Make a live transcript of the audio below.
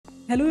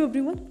Hello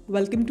everyone,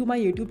 welcome to my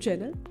YouTube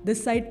channel.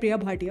 This side Priya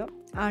Bhatia,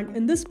 and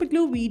in this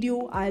particular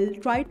video I'll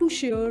try to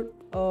share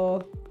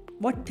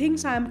what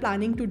things I am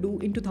planning to do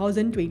in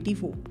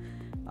 2024.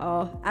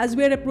 As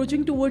we are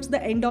approaching towards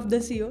the end of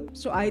this year,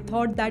 so I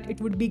thought that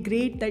it would be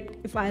great that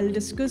if I'll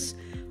discuss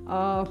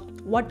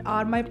what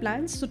are my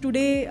plans. So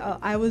today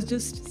I was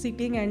just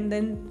sitting and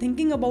then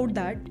thinking about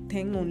that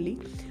thing only,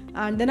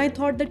 and then I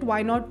thought that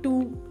why not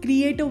to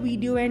create a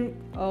video and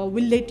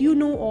will let you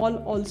know all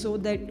also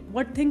that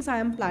what things I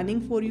am planning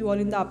for you all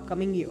in the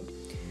upcoming year.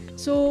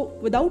 So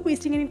without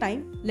wasting any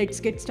time, let's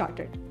get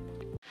started.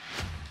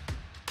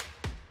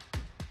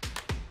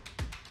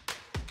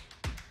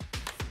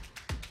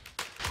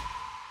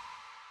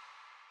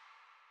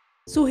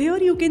 So here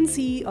you can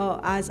see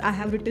as I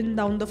have written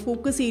down the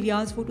focus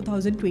areas for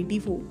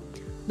 2024.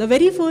 The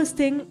very first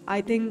thing I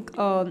think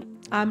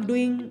I'm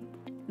doing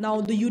now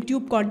the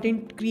YouTube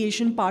content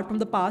creation part from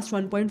the past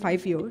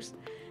 1.5 years.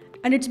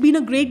 And it's been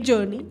a great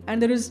journey,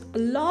 and there is a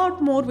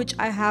lot more which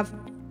I have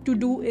to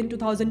do in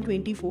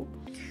 2024.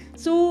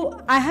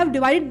 So I have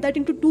divided that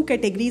into two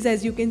categories,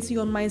 as you can see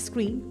on my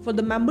screen, for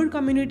the member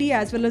community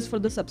as well as for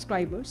the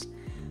subscribers.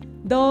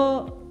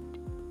 The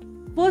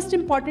first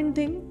important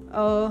thing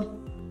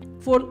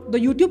for the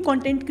YouTube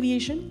content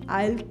creation,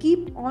 I'll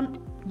keep on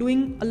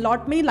doing a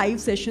lot many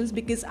live sessions,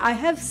 because I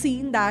have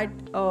seen that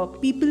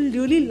people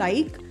really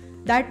like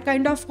that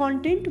kind of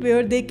content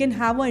where they can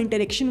have an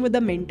interaction with the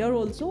mentor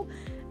also.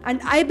 And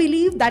I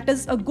believe that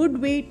is a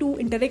good way to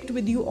interact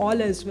with you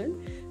all as well.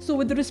 So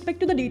with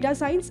respect to the data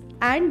science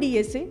and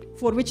DSA,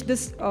 for which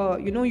this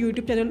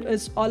YouTube channel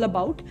is all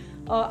about,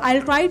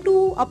 I'll try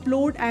to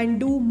upload and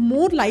do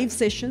more live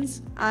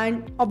sessions,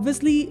 and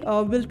obviously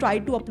we'll try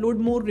to upload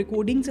more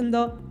recordings in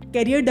the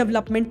career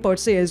development per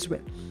se as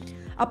well.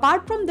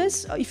 Apart from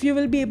this, if you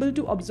will be able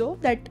to observe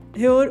that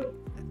here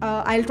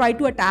I'll try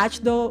to attach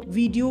the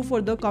video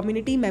for the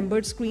community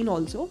member screen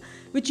also,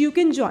 which you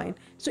can join.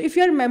 So if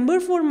you're a member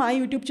for my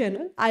YouTube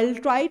channel, I'll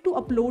try to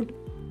upload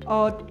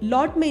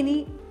lot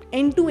many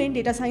end-to-end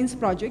data science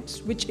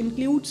projects, which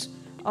includes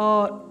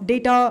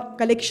data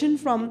collection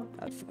from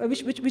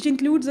which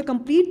includes a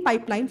complete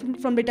pipeline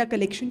from data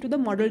collection to the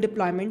model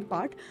deployment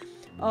part.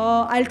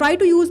 I'll try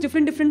to use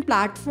different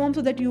platforms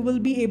so that you will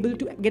be able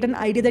to get an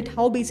idea that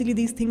how basically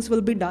these things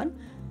will be done.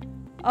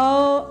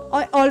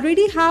 I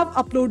already have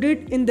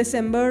uploaded in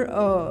December,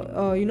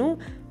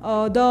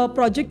 the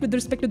project with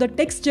respect to the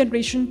text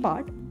generation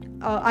part.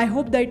 I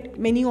hope that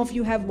many of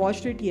you have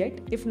watched it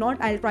yet. If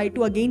not, I'll try to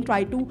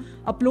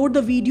upload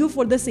the video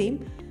for the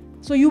same.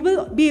 So you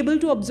will be able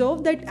to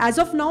observe that as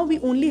of now, we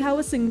only have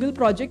a single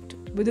project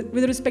with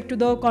respect to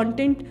the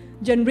content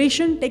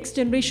generation, text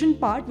generation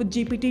part with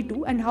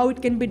GPT-2 and how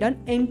it can be done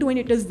end to end.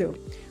 It is there.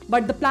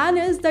 But the plan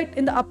is that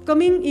in the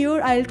upcoming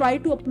year, I'll try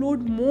to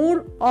upload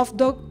more of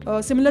the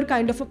similar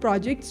kind of a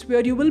projects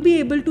where you will be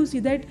able to see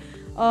that,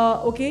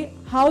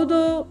 how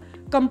the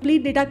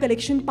complete data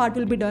collection part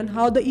will be done,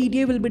 how the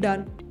EDA will be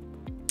done,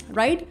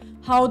 right?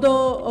 How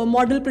the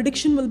model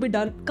prediction will be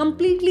done,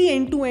 completely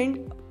end to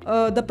end.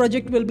 The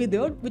project will be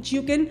there, which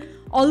you can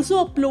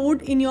also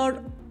upload in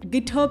your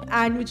GitHub,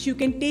 and which you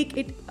can take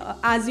it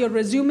as your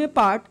resume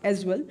part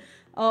as well.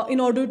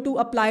 In order to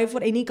apply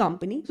for any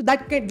company. So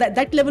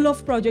that level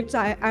of projects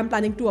I am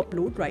planning to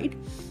upload, right?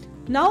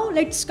 Now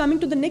let's coming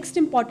to the next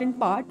important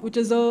part, which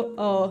is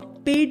a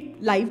paid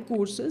live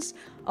courses.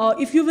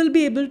 If you will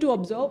be able to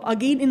observe,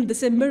 again in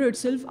December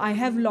itself, I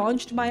have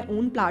launched my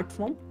own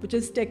platform, which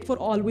is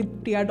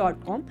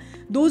techforallwithpriya.com.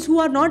 Those who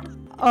are not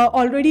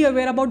already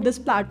aware about this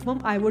platform,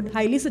 I would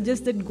highly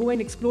suggest that go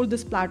and explore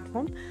this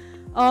platform.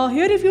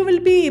 Here if you will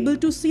be able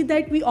to see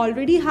that we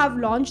already have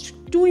launched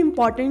two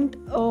important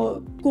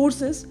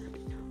courses.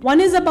 One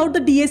is about the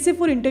DSA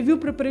for interview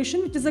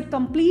preparation, which is a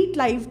complete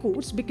live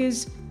course,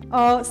 because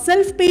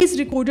self-paced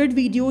recorded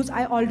videos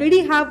I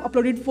already have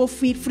uploaded for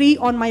free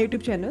on my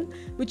YouTube channel,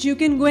 which you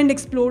can go and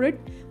explore it.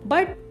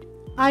 But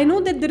I know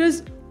that there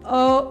is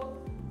a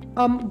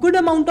good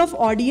amount of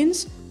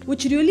audience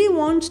which really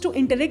wants to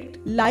interact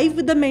live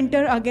with the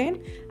mentor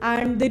again,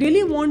 and they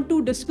really want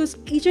to discuss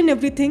each and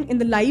everything in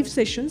the live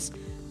sessions.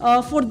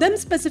 For them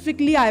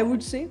specifically, I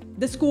would say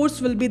this course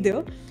will be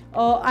there.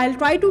 I'll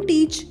try to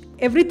teach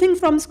everything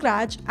from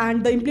scratch,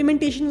 and the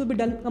implementation will be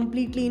done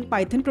completely in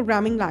Python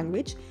programming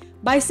language.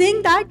 By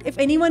saying that, if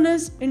anyone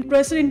is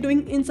interested in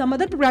doing in some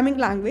other programming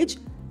language,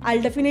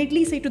 I'll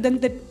definitely say to them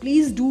that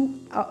please do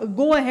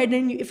go ahead,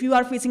 and if you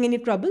are facing any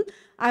trouble,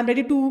 I'm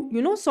ready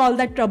to solve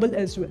that trouble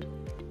as well.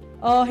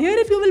 Here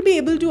if you will be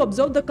able to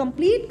observe, the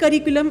complete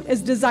curriculum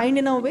is designed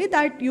in a way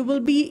that you will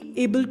be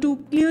able to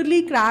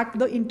clearly crack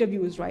the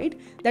interviews, right?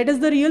 That is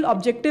the real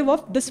objective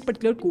of this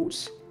particular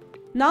course.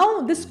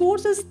 Now this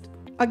course is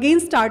again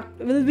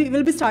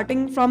will be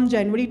starting from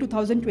January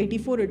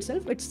 2024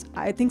 itself. It's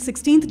I think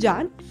 16th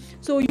Jan.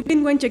 So you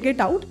can go and check it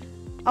out.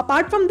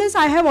 Apart from this,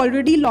 I have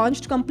already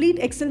launched complete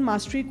Excel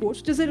mastery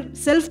course, which is a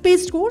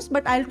self-paced course,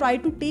 but I'll try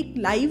to take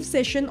live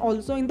session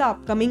also in the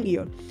upcoming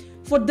year.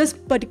 for this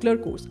particular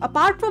course.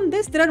 Apart from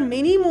this, there are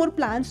many more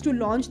plans to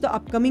launch the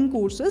upcoming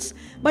courses,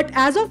 but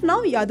as of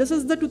now, yeah, this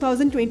is the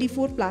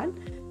 2024 plan,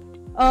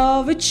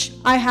 which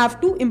I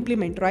have to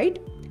implement, right?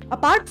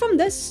 Apart from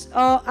this,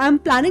 I'm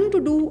planning to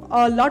do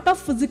a lot of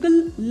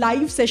physical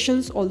live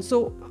sessions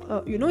also,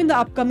 in the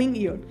upcoming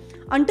year.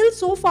 Until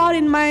so far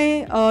in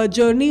my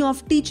journey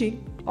of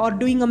teaching or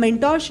doing a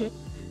mentorship,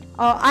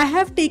 I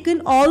have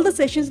taken all the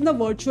sessions in the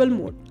virtual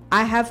mode.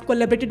 I have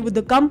collaborated with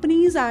the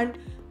companies, and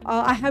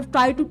I have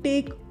tried to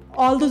take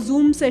all the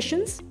Zoom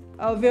sessions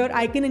where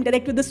I can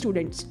interact with the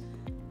students.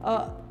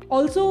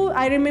 Also,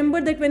 I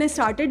remember that when I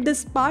started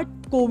this part,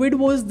 COVID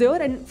was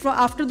there, and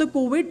after the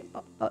COVID,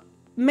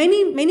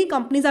 many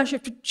companies are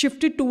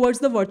shifted towards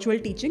the virtual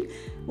teaching,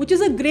 which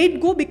is a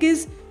great go,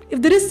 because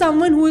if there is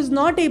someone who is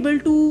not able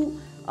to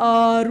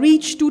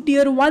reach to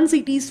tier 1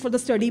 cities for the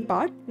study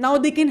part, now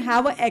they can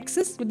have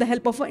access with the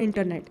help of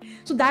internet.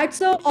 So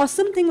that's an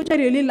awesome thing which I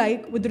really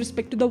like with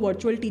respect to the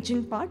virtual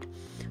teaching part.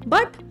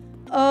 But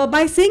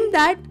by saying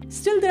that,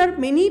 still there are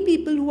many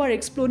people who are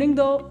exploring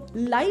the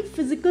live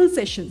physical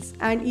sessions.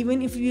 And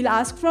even if you'll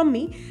ask from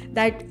me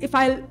that if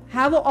I'll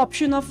have an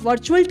option of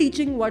virtual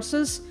teaching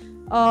versus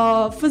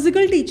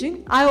physical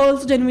teaching, I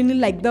also genuinely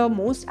like the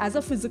most as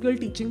a physical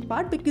teaching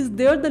part, because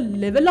there the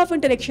level of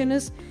interaction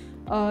is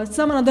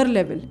some another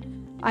level.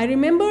 I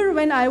remember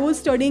when I was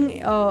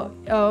studying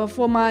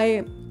for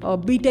my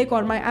BTech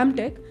or my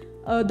MTech,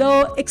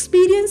 the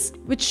experience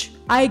which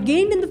I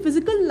gained in the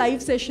physical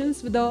live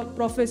sessions with the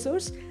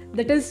professors,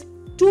 that is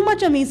too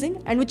much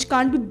amazing and which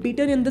can't be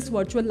beaten in this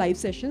virtual live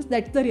sessions.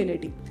 That's the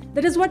reality.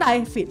 That is what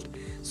I feel.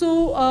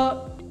 So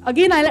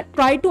again, I'll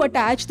try to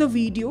attach the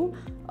video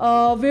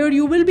where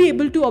you will be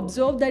able to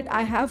observe that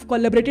I have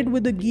collaborated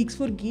with the Geeks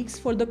for Geeks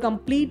for the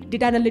complete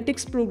data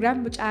analytics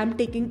program which I am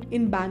taking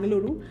in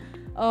Bangalore.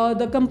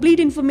 The complete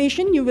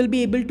information you will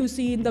be able to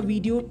see in the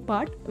video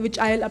part, which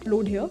I'll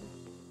upload here.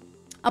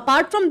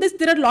 Apart from this,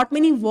 there are lot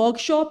many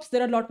workshops,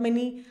 there are lot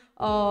many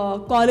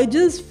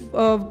colleges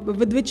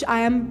with which I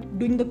am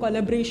doing the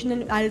collaboration,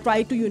 and I'll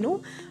try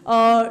to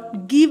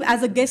give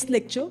as a guest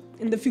lecture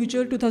in the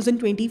future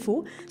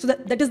 2024. So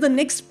that is the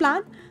next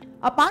plan.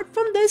 Apart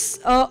from this,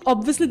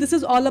 obviously this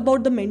is all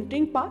about the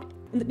mentoring part.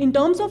 In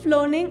terms of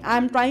learning,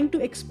 I'm trying to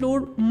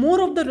explore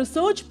more of the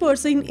research per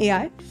se in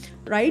AI,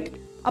 right?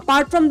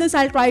 Apart from this,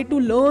 I'll try to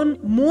learn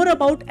more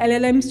about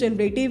LLM's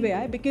generative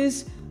AI,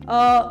 because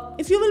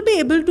if you will be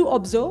able to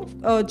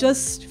observe,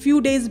 just few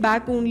days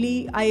back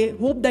only, I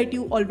hope that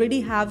you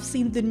already have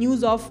seen the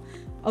news of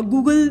a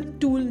Google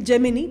tool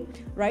Gemini,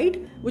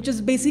 right? Which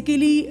is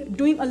basically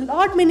doing a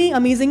lot many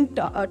amazing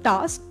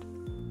tasks.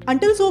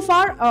 Until so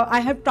far, I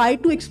have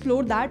tried to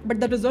explore that,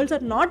 but the results are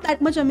not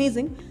that much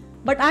amazing.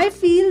 But I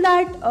feel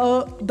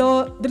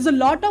that there's a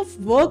lot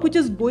of work which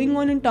is going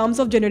on in terms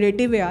of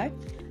generative AI.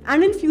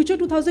 And in future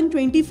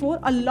 2024,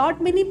 a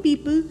lot many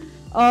people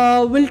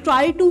will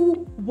try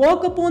to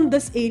work upon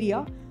this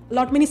area. A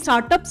lot many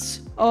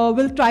startups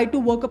will try to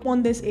work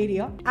upon this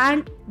area.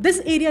 And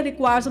this area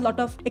requires a lot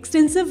of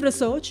extensive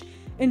research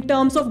in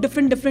terms of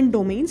different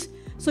domains.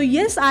 So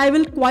yes, I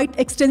will quite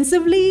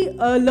extensively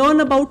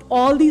learn about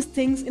all these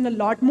things in a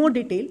lot more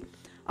detail.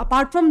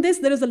 Apart from this,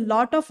 there is a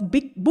lot of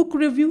big book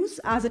reviews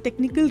as a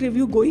technical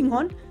review going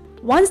on.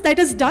 Once that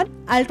is done,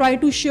 I'll try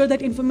to share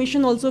that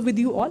information also with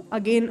you all.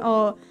 Again,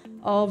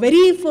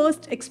 very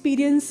first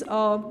experience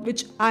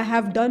which I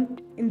have done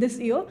in this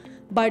year,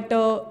 but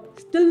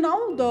still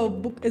now the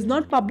book is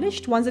not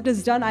published. Once it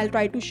is done, I'll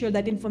try to share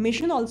that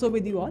information also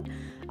with you all.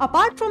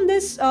 Apart from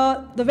this,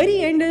 the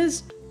very end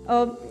is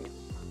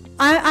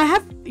I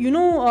have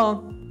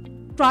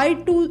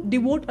tried to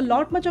devote a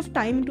lot much of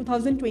time in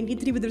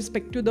 2023 with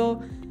respect to the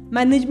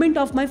management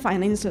of my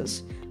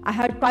finances. I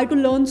have tried to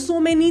learn so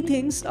many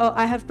things.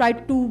 I have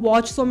tried to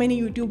watch so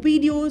many YouTube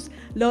videos,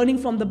 learning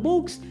from the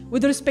books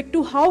with respect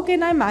to how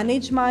can I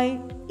manage my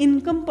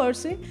income per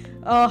se,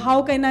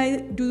 how can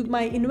I do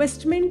my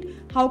investment,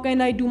 how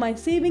can I do my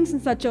savings in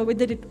such a way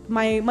that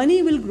my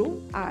money will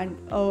grow. And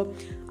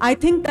I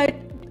think that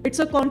it's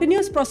a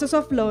continuous process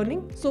of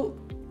learning. So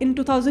in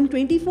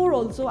 2024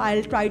 also,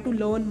 I'll try to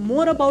learn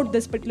more about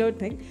this particular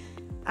thing.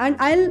 And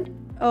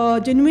I'll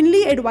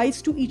genuinely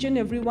advise to each and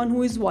everyone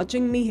who is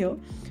watching me here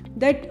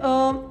that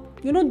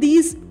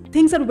these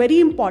things are very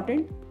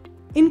important.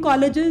 In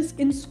colleges,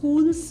 in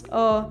schools,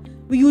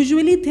 we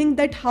usually think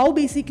that how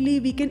basically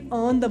we can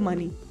earn the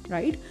money,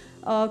 right?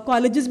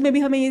 Colleges में भी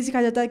हमें ये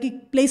सिखाया जाता है कि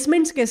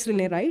placements कैसे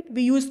लें, right?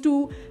 We used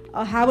to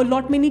have a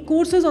lot many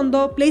courses on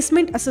the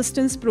placement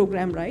assistance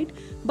program, right?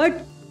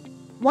 But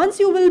once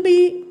you will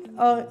be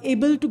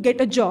able to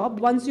get a job,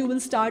 once you will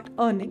start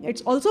earning,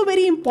 it's also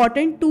very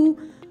important to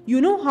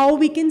how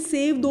we can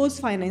save those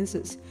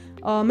finances.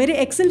 मेरे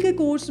Excel के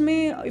course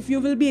में, if you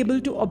will be able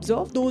to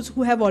observe, those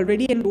who have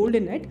already enrolled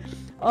in it,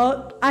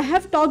 I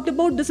have talked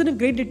about this in a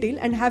great detail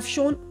and have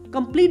shown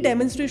complete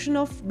demonstration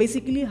of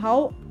basically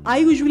how I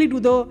usually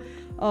do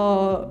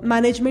the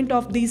management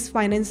of these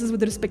finances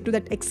with respect to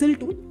that Excel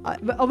tool.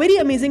 A very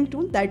amazing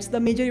tool. That's the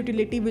major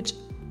utility which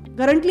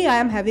currently I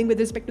am having with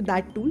respect to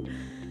that tool.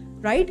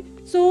 right?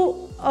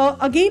 So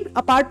again,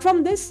 apart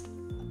from this,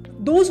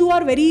 those who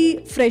are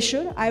very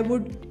fresher, I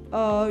would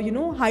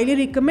highly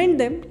recommend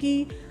them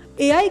कि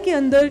AI के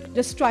अंदर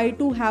just try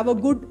to have a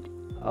good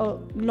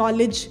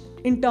knowledge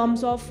in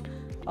terms of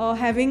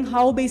having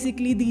how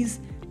basically these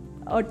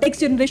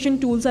text generation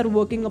tools are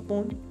working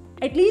upon.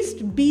 At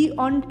least be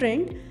on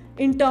trend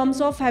in terms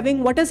of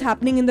having what is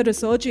happening in the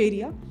research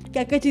area,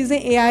 क्या क्या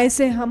चीज़ें AI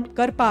से हम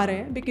कर पा रहे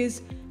हैं,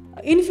 because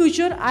in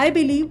future I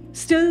believe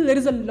still there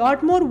is a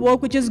lot more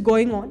work which is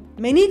going on.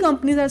 Many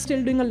companies are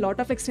still doing a lot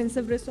of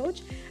extensive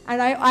research,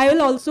 and I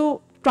will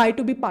also try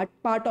to be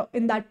part of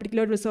in that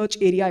particular research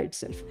area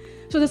itself.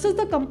 So this is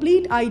the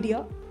complete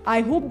idea.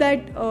 I hope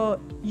that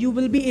you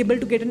will be able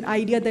to get an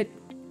idea that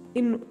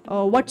in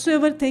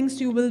whatsoever things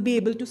you will be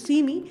able to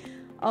see me.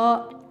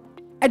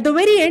 At the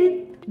very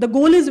end, the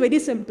goal is very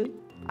simple.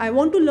 I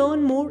want to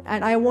learn more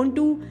and I want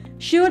to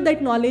share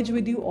that knowledge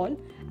with you all.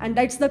 And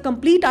that's the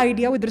complete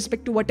idea with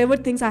respect to whatever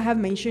things I have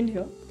mentioned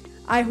here.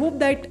 I hope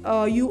that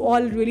you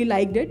all really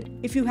liked it.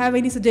 If you have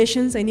any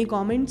suggestions, any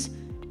comments,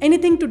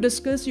 anything to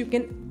discuss, you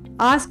can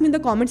ask me in the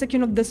comment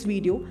section of this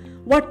video.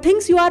 What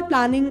things you are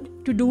planning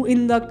to do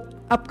in the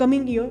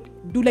upcoming year,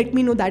 do let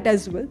me know that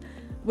as well.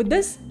 With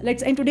this,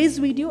 let's end today's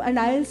video, and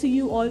I'll see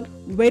you all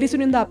very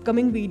soon in the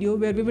upcoming video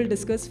where we will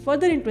discuss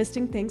further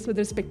interesting things with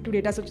respect to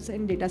data structures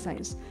and data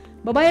science.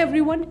 Bye bye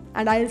everyone,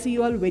 and I'll see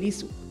you all very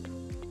soon.